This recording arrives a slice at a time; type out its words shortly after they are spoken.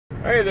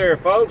Hey there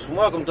folks, and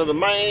welcome to the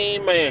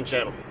Main Man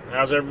channel.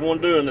 How's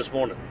everyone doing this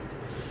morning?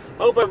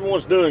 Hope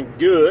everyone's doing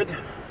good.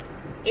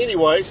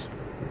 Anyways,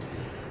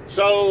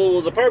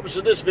 so the purpose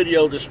of this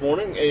video this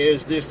morning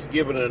is just to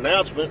give an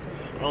announcement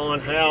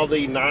on how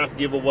the knife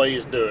giveaway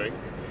is doing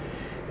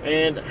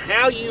and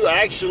how you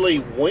actually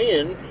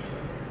win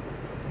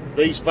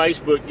these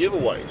Facebook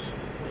giveaways,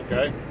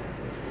 okay?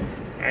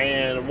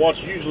 And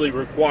what's usually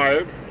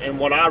required and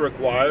what I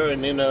require,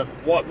 and then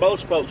what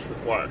most folks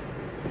require.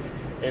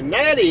 And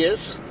that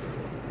is,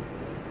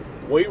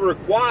 we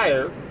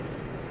require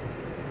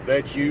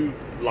that you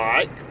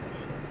like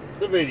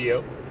the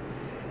video,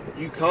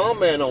 you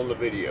comment on the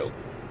video,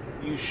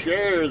 you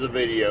share the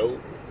video,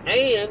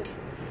 and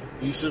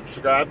you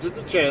subscribe to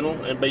the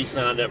channel and be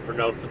signed up for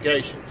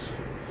notifications.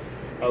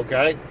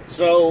 Okay?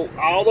 So,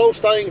 all those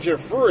things are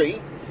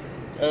free.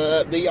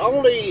 The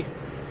only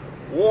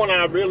one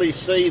I really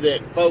see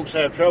that folks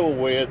have trouble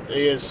with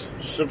is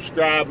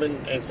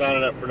subscribing and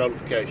signing up for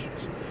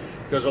notifications.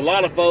 Because a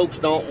lot of folks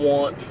don't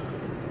want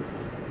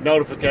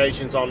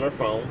notifications on their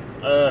phone.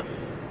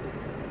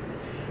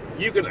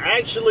 You can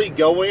actually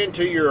go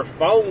into your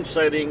phone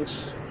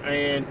settings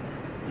and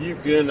you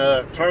can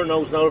turn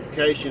those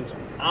notifications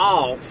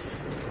off,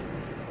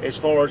 as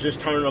far as just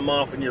turning them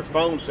off in your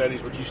phone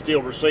settings, but you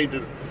still receive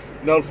the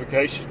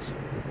notifications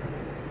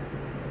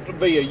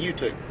via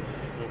YouTube.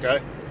 Okay?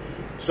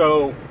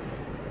 So,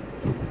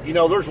 you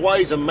know, there's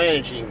ways of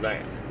managing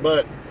that,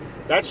 but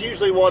that's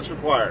usually what's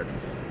required.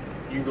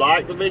 You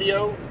like the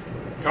video,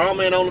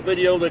 comment on the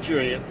video that you're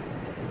in,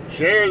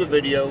 share the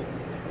video,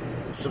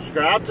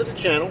 subscribe to the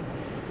channel,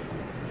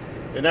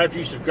 and after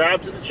you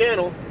subscribe to the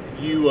channel,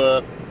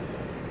 you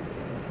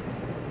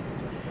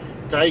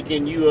take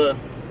and you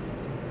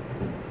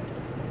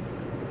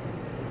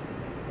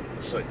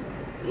let's see,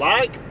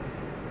 like,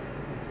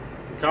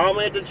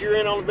 comment that you're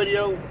in on the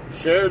video,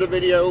 share the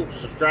video,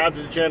 subscribe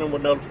to the channel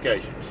with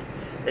notifications.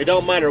 It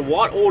don't matter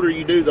what order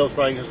you do those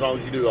things, as long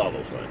as you do all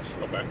those things,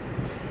 okay?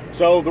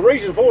 So the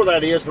reason for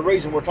that is, the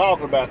reason we're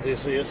talking about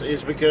this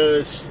is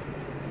because,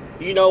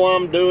 you know,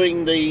 I'm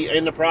in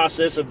the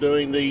process of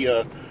doing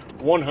the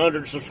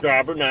 100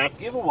 subscriber knife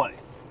giveaway.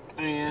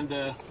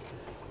 And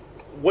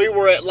we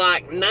were at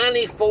like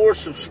 94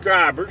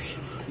 subscribers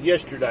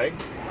yesterday.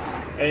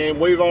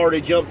 And we've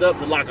already jumped up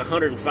to like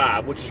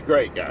 105, which is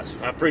great, guys.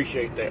 I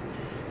appreciate that.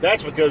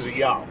 That's because of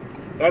y'all.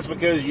 That's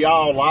because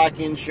y'all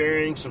liking,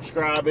 sharing,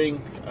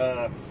 subscribing.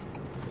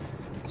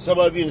 Some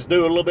of you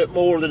do a little bit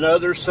more than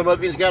others. Some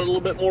of you's got a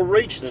little bit more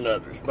reach than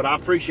others. But I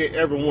appreciate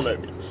every one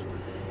of you,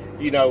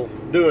 you know,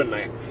 doing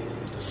that.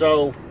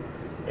 So,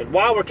 and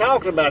while we're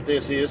talking about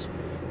this is,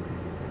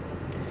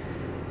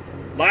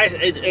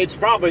 it's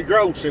probably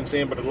grown since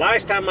then, but the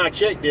last time I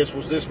checked this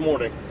was this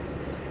morning.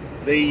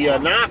 The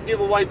knife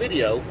giveaway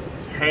video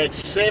had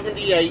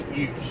 78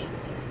 views,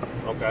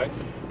 okay,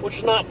 which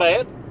is not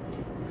bad.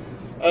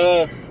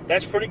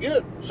 That's pretty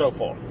good so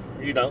far,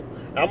 you know.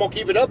 I'm going to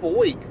keep it up a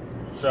week,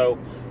 so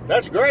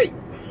that's great.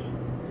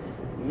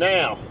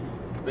 Now,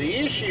 the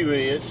issue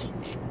is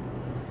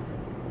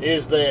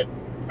that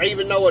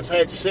even though it's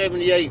had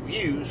 78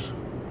 views,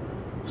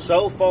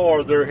 so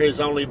far there has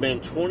only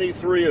been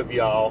 23 of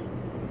y'all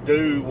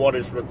do what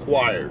is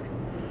required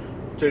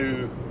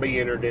to be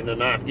entered in the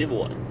knife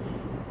giveaway,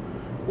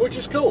 which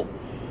is cool,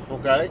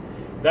 okay?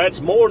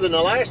 That's more than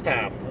the last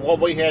time. Well,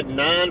 we had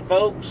 9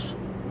 folks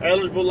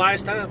eligible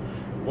last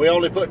time. We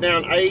only put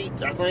down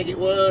 8, I think it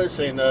was,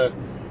 and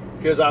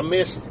because I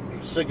missed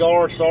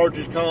Cigar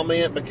Sarge's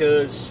comment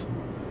because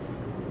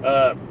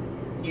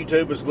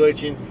YouTube was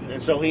glitching,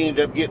 and so he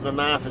ended up getting a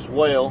knife as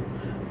well.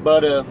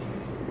 But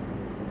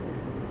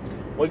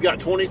we've got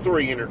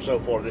 23 entered so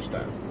far this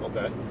time,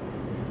 okay?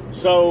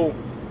 So,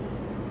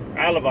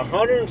 out of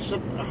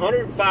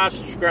 105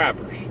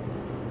 subscribers,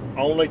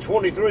 only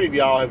 23 of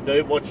y'all have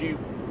did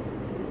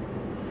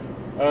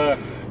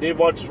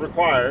what's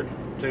required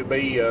to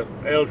be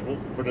eligible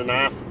for the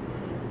knife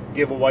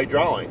giveaway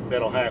drawing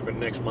that'll happen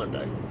next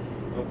Monday.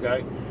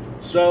 Okay,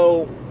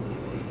 so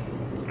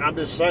I'm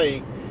just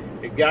saying,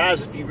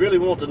 guys, if you really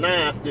want the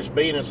knife, just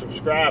being a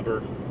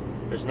subscriber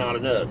is not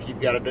enough.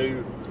 You've got to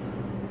do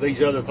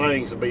these other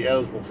things to be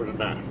eligible for the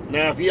knife.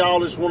 Now, if y'all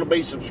just want to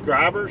be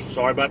subscribers,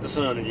 sorry about the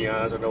sun in your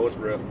eyes, I know it's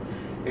rough.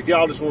 If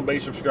y'all just want to be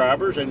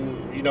subscribers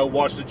and, you know,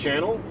 watch the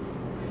channel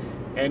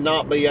and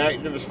not be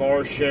active as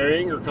far as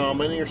sharing or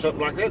commenting or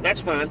something like that, that's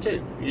fine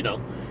too, you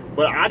know.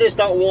 But I just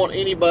don't want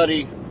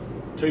anybody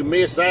to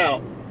miss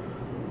out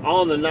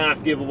on the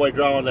knife giveaway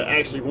drawing that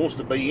actually wants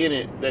to be in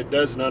it, that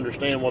doesn't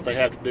understand what they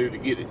have to do to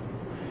get it.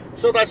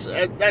 So that's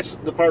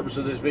the purpose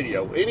of this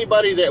video.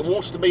 Anybody that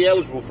wants to be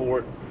eligible for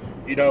it,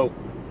 you know,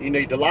 you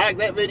need to like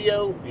that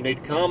video, you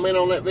need to comment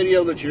on that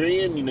video that you're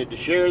in, you need to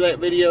share that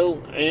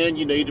video, and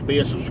you need to be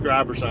a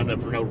subscriber signed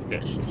up for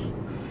notifications.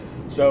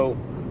 So,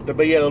 to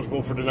be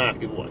eligible for the knife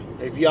giveaway.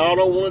 If y'all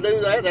don't want to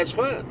do that, that's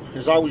fine.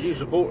 As long as you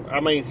support,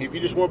 I mean, if you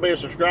just want to be a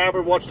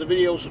subscriber, watch the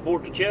video,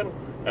 support the channel,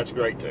 that's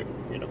great too.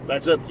 You know,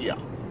 that's up to y'all.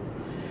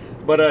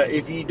 But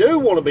if you do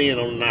want to be in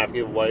on the knife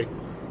giveaway,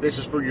 this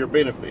is for your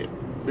benefit.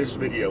 This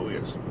video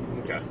is.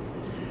 Okay.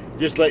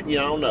 Just letting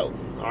y'all know.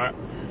 All right.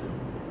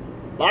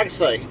 Like I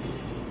say,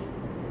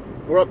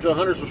 we're up to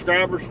 100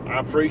 subscribers. I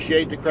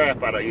appreciate the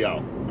crap out of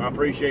y'all. I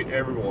appreciate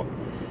everyone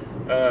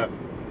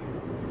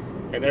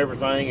and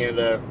everything.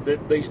 And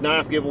these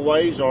knife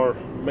giveaways are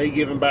me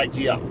giving back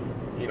to y'all.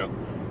 You know,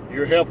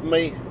 you're helping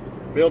me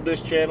build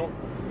this channel.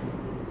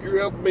 You're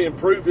helping me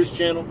improve this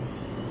channel.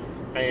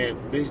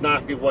 And these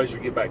knife giveaways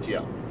will get back to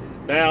y'all.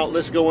 Now,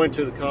 let's go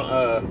into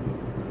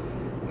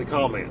the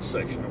comments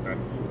section, okay?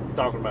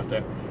 Talking about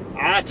that.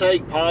 I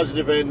take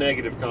positive and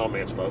negative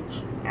comments,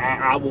 folks.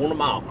 I want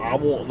them all. I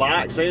want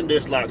likes and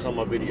dislikes on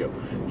my video.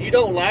 You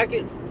don't like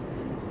it,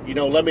 you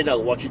know, let me know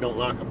what you don't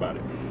like about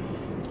it.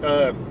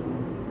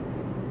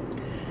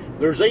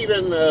 There's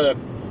even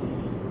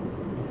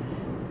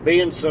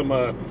been some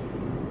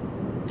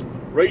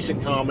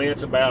recent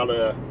comments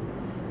about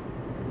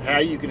how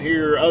you can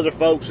hear other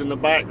folks in the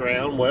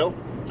background. Well,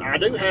 I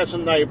do have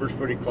some neighbors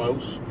pretty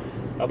close.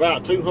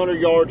 About 200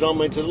 yards on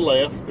me to the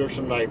left, there's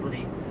some neighbors.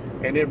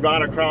 And then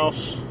right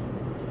across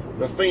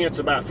the fence,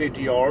 about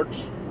 50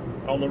 yards,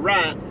 on the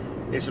right,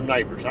 is some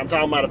neighbors. I'm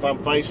talking about if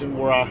I'm facing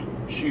where I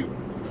shoot,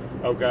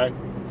 okay?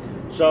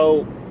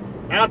 So,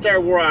 out there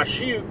where I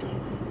shoot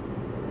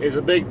is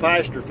a big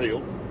pasture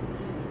field.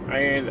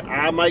 And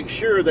I make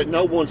sure that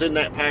no one's in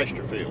that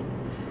pasture field.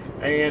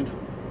 And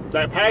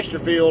that pasture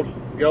field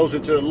goes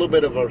into a little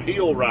bit of a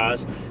hill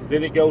rise,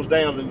 then it goes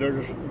down, and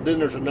then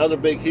there's another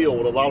big hill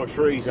with a lot of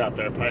trees out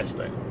there past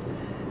that.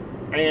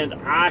 And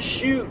I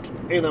shoot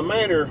in a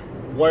manner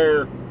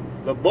where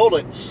the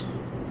bullets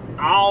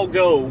all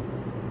go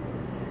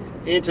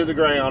into the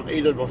ground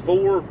either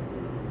before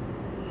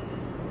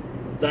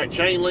that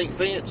chain link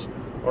fence,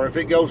 or if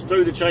it goes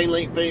through the chain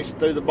link fence,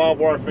 through the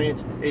barbed wire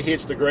fence, it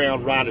hits the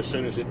ground right as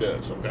soon as it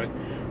does, okay?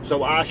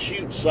 So I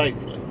shoot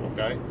safely,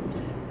 okay?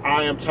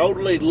 I am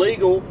totally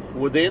legal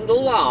within the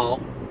law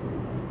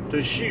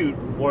to shoot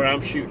where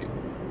I'm shooting.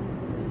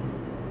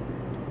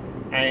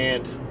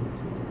 And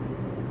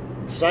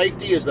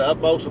safety is the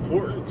utmost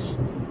importance,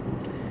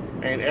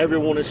 and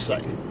everyone is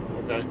safe,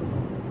 okay?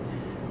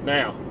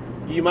 Now,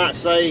 you might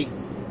say,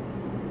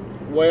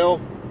 well,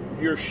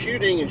 you're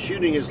shooting and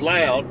shooting is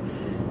loud,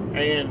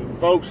 and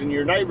folks in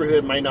your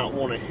neighborhood may not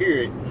want to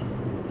hear it.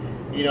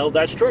 You know,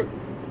 that's true,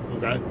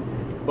 okay?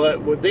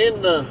 But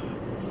within the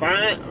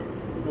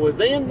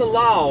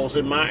laws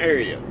in my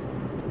area,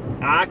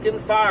 I can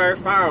fire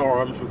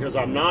firearms because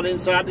I'm not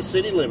inside the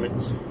city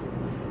limits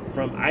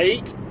from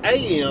 8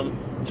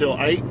 a.m. till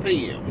 8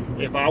 p.m.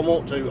 if I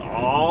want to,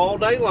 all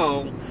day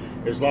long,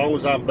 as long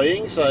as I'm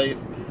being safe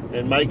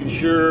and making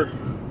sure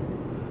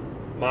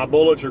my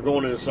bullets are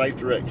going in a safe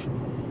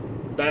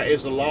direction. That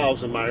is the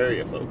laws in my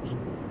area, folks.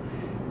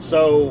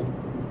 So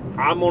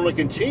I'm going to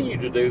continue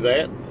to do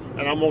that,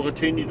 and I'm going to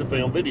continue to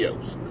film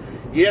videos.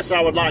 Yes,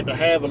 I would like to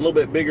have a little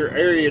bit bigger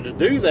area to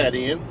do that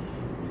in,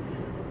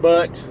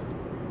 but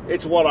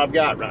it's what I've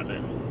got right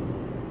now.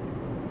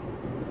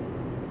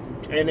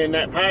 And in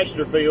that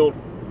pasture field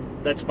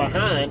that's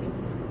behind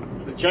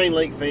the chain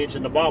link fence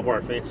and the barbed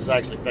wire fence is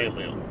actually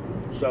family owned.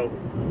 So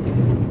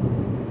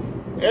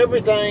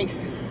everything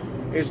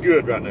is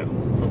good right now,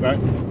 okay?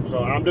 So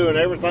I'm doing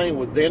everything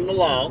within the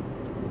law,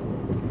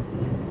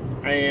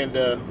 and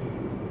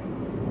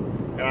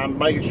I'm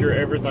making sure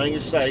everything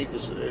is safe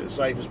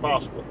as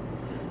possible.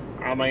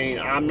 I mean,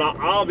 I'm not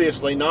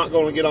obviously not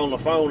going to get on the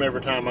phone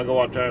every time I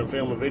go out there and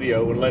film a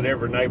video and let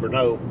every neighbor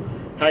know,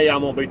 hey,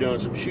 I'm going to be doing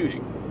some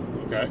shooting,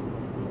 okay?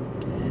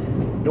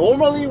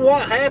 Normally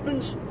what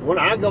happens when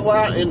I go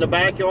out in the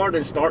backyard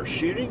and start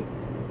shooting,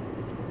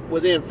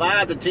 within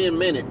 5 to 10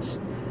 minutes,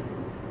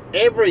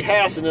 every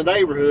house in the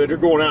neighborhood are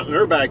going out in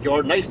their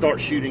backyard and they start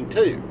shooting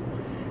too.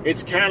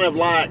 It's kind of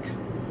like,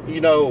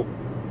 you know,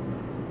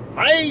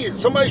 hey,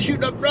 somebody's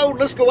shooting up the road,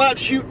 let's go out and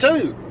shoot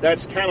too.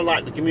 That's kind of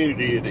like the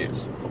community it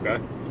is, okay?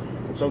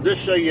 So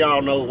just so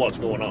y'all know what's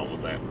going on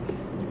with that.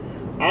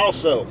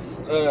 Also,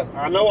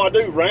 I know I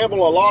do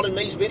ramble a lot in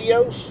these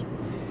videos,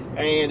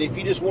 and if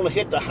you just want to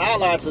hit the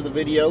highlights of the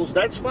videos,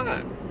 that's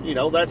fine. You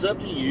know, that's up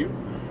to you.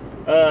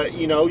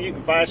 You know, you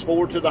can fast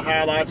forward to the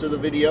highlights of the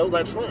video,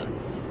 that's fine.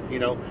 You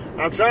know,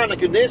 I'm trying to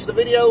condense the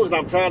videos, and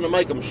I'm trying to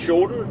make them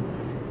shorter.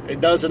 It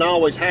doesn't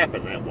always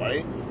happen that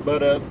way,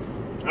 but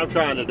I'm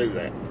trying to do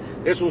that.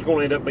 This one's going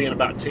to end up being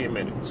about 10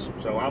 minutes.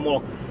 So I'm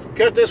going to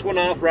cut this one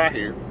off right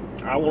here.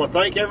 I want to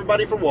thank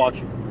everybody for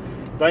watching.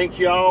 Thank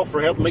y'all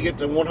for helping me get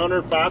to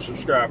 105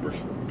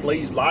 subscribers.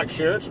 Please like,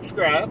 share, and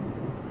subscribe.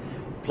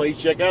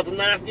 Please check out the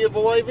knife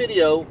giveaway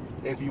video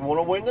if you want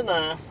to win the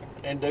knife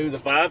and do the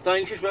 5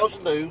 things you're supposed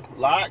to do.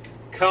 Like,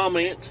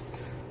 comment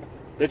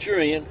that you're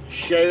in,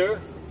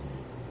 share,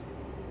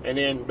 and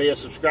then be a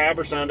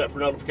subscriber, signed up for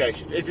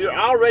notifications. If you're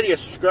already a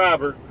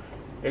subscriber,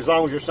 as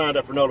long as you're signed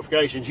up for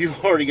notifications,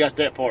 you've already got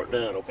that part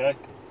done, okay?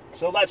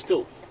 So that's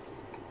cool.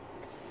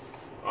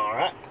 All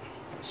right.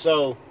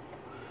 So,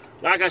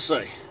 like I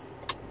say,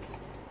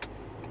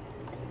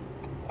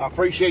 I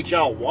appreciate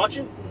y'all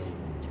watching.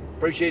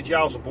 Appreciate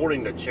y'all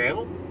supporting the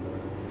channel.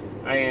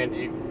 And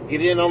you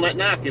get in on that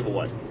knife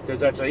giveaway, because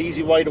that's an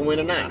easy way to win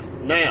a knife.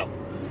 Now,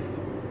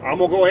 I'm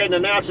going to go ahead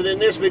and announce it in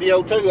this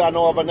video too. I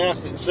know I've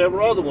announced it in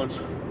several other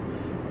ones.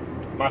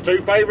 My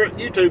two favorite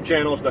YouTube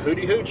channels, the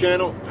Hootie Hoo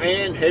channel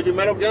and Heavy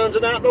Metal Guns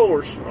and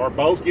Outdoors, are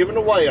both giving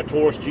away a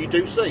Taurus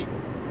G2C.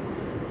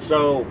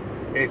 So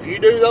if you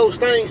do those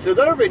things to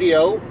their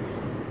video,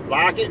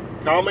 like it,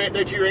 comment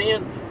that you're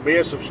in, be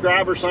a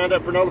subscriber, signed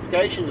up for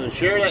notifications, and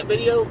share that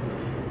video,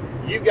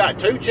 you've got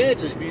two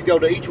chances if you go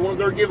to each one of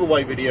their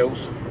giveaway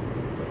videos.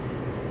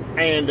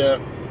 And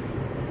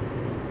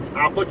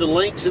I'll put the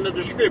links in the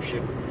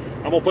description.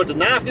 I'm going to put the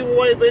knife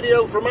giveaway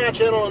video for my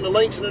channel in the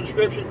links in the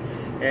description,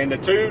 and the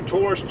two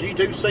Taurus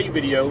G2C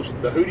videos,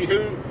 the Hootie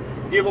Hoo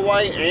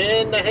giveaway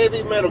and the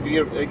Heavy Metal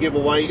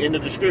giveaway, in the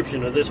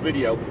description of this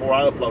video before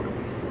I upload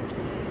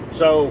it.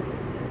 So,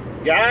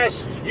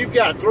 guys, you've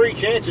got three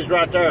chances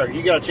right there.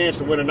 You got a chance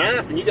to win a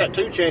knife, and you got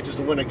two chances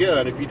to win a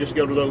gun if you just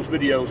go to those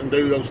videos and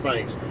do those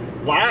things.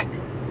 Like,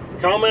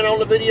 comment on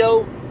the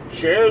video,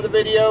 share the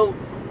video,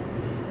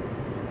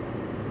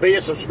 be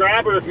a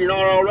subscriber if you're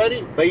not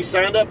already, be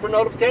signed up for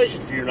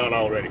notifications if you're not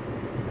already.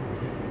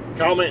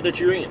 Comment that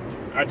you're in.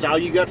 That's all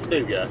you got to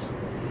do, guys.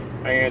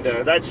 And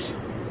that's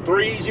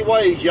three easy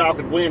ways y'all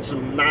could win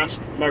some nice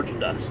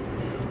merchandise.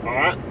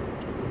 Alright?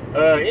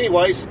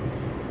 Anyways,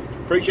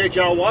 appreciate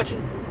y'all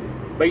watching.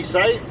 Be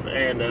safe,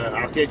 and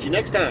I'll catch you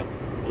next time.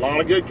 A lot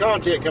of good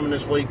content coming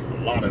this week.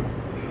 A lot of it.